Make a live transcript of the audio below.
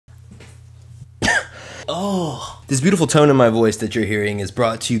Oh, this beautiful tone in my voice that you're hearing is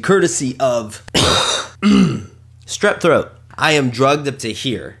brought to you courtesy of strep throat. I am drugged up to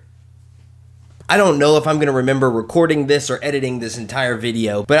here. I don't know if I'm going to remember recording this or editing this entire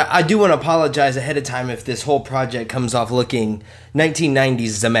video, but I do want to apologize ahead of time if this whole project comes off looking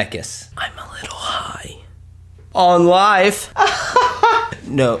 1990s Zemeckis. I'm a little high. On life.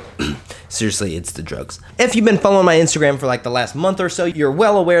 No, seriously, it's the drugs. If you've been following my Instagram for like the last month or so, you're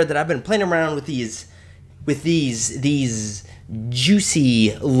well aware that I've been playing around with these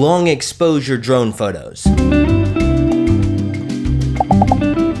juicy, long exposure drone photos.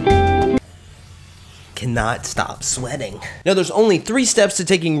 Cannot stop sweating. Now there's only 3 steps to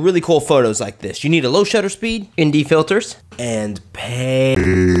taking really cool photos like this. You need a low shutter speed, ND filters, and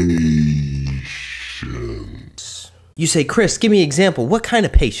patience. You say, Chris, give me an example. What kind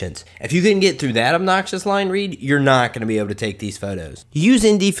of patience? If you can get through that obnoxious line read, you're not gonna be able to take these photos. Use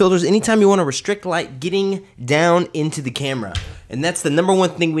ND filters anytime you wanna restrict light getting down into the camera. And that's the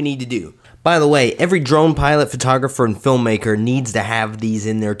 #1 thing we need to do. By the way, every drone pilot, photographer, and filmmaker needs to have these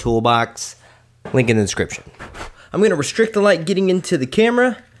in their toolbox. Link in the description. I'm gonna restrict the light getting into the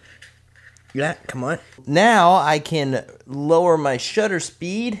camera. Yeah, come on. Now I can lower my shutter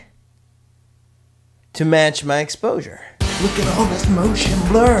speed to match my exposure. Look at all this motion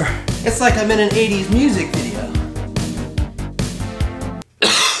blur. It's like I'm in an 80s music video.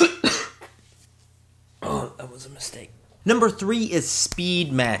 Oh, that was a mistake. #3 is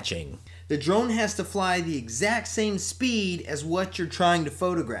speed matching. The drone has to fly the exact same speed as what you're trying to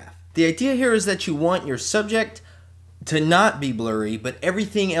photograph. The idea here is that you want your subject to not be blurry, but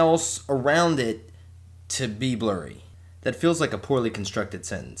everything else around it to be blurry. That feels like a poorly constructed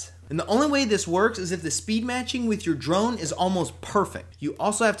sentence. And the only way this works is if the speed matching with your drone is almost perfect. You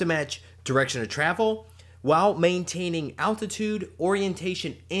also have to match direction of travel while maintaining altitude,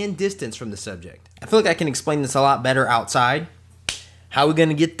 orientation, and distance from the subject. I feel like I can explain this a lot better outside. How are we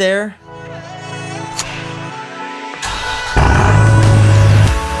gonna get there?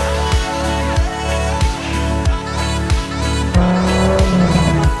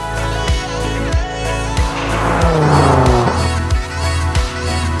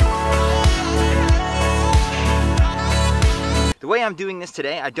 The way I'm doing this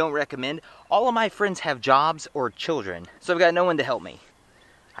today, I don't recommend. All of my friends have jobs or children, so I've got no one to help me.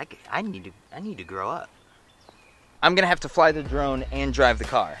 I need to grow up. I'm gonna have to fly the drone and drive the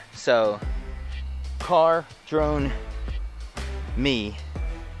car. So, car, drone, me.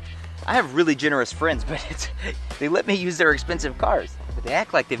 I have really generous friends, but they let me use their expensive cars. But they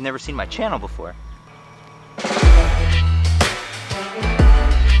act like they've never seen my channel before.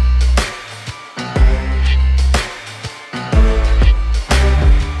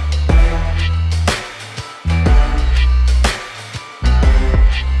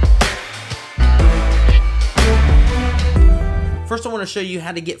 First, I want to show you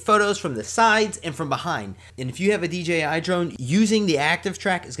how to get photos from the sides and from behind. And if you have a DJI drone, using the active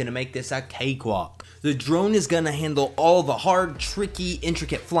track is going to make this a cakewalk. The drone is going to handle all the hard, tricky,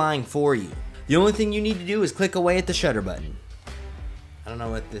 intricate flying for you. The only thing you need to do is click away at the shutter button. I don't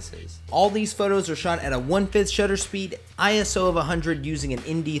know what this is. All these photos are shot at a 1/5 shutter speed, ISO of 100 using an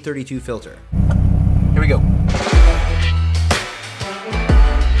ND32 filter. Here we go.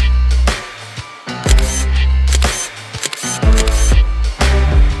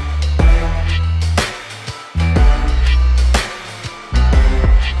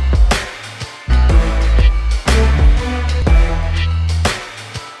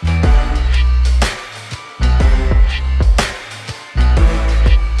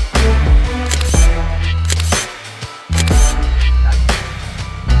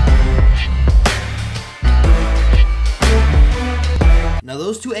 Now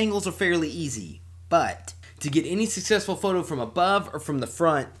those 2 angles are fairly easy, but to get any successful photo from above or from the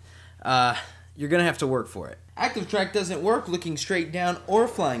front, you're gonna have to work for it. Active track doesn't work looking straight down or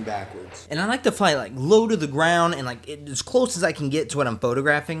flying backwards. And I like to fly like low to the ground and like as close as I can get to what I'm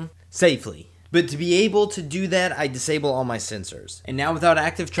photographing safely. But to be able to do that, I disable all my sensors. And now without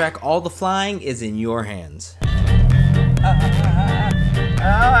active track, all the flying is in your hands.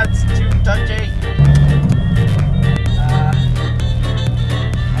 It's too touchy.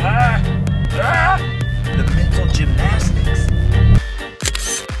 The mental gymnastics.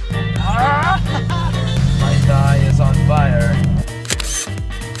 My thigh is on fire.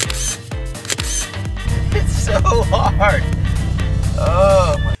 It's so hard.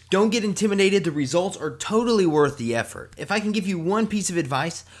 Oh my. Don't get intimidated. The results are totally worth the effort. If I can give you one piece of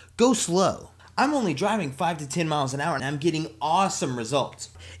advice, go slow. I'm only driving 5 to 10 miles an hour and I'm getting awesome results.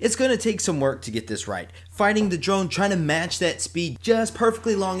 It's gonna take some work to get this right. Fighting the drone, trying to match that speed just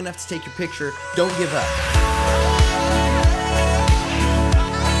perfectly long enough to take your picture. Don't give up.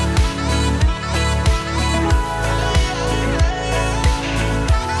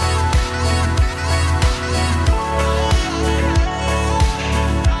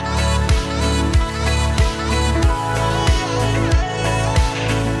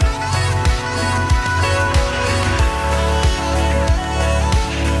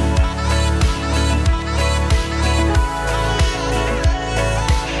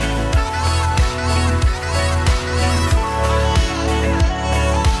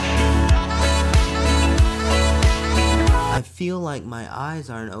 I feel like my eyes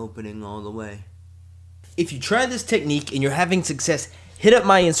aren't opening all the way. If you try this technique and you're having success, hit up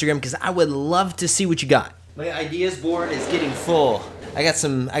my Instagram because I would love to see what you got. My ideas board is getting full. I got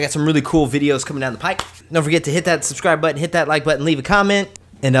some really cool videos coming down the pipe. Don't forget to hit that subscribe button, hit that like button, leave a comment,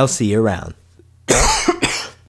 and I'll see you around.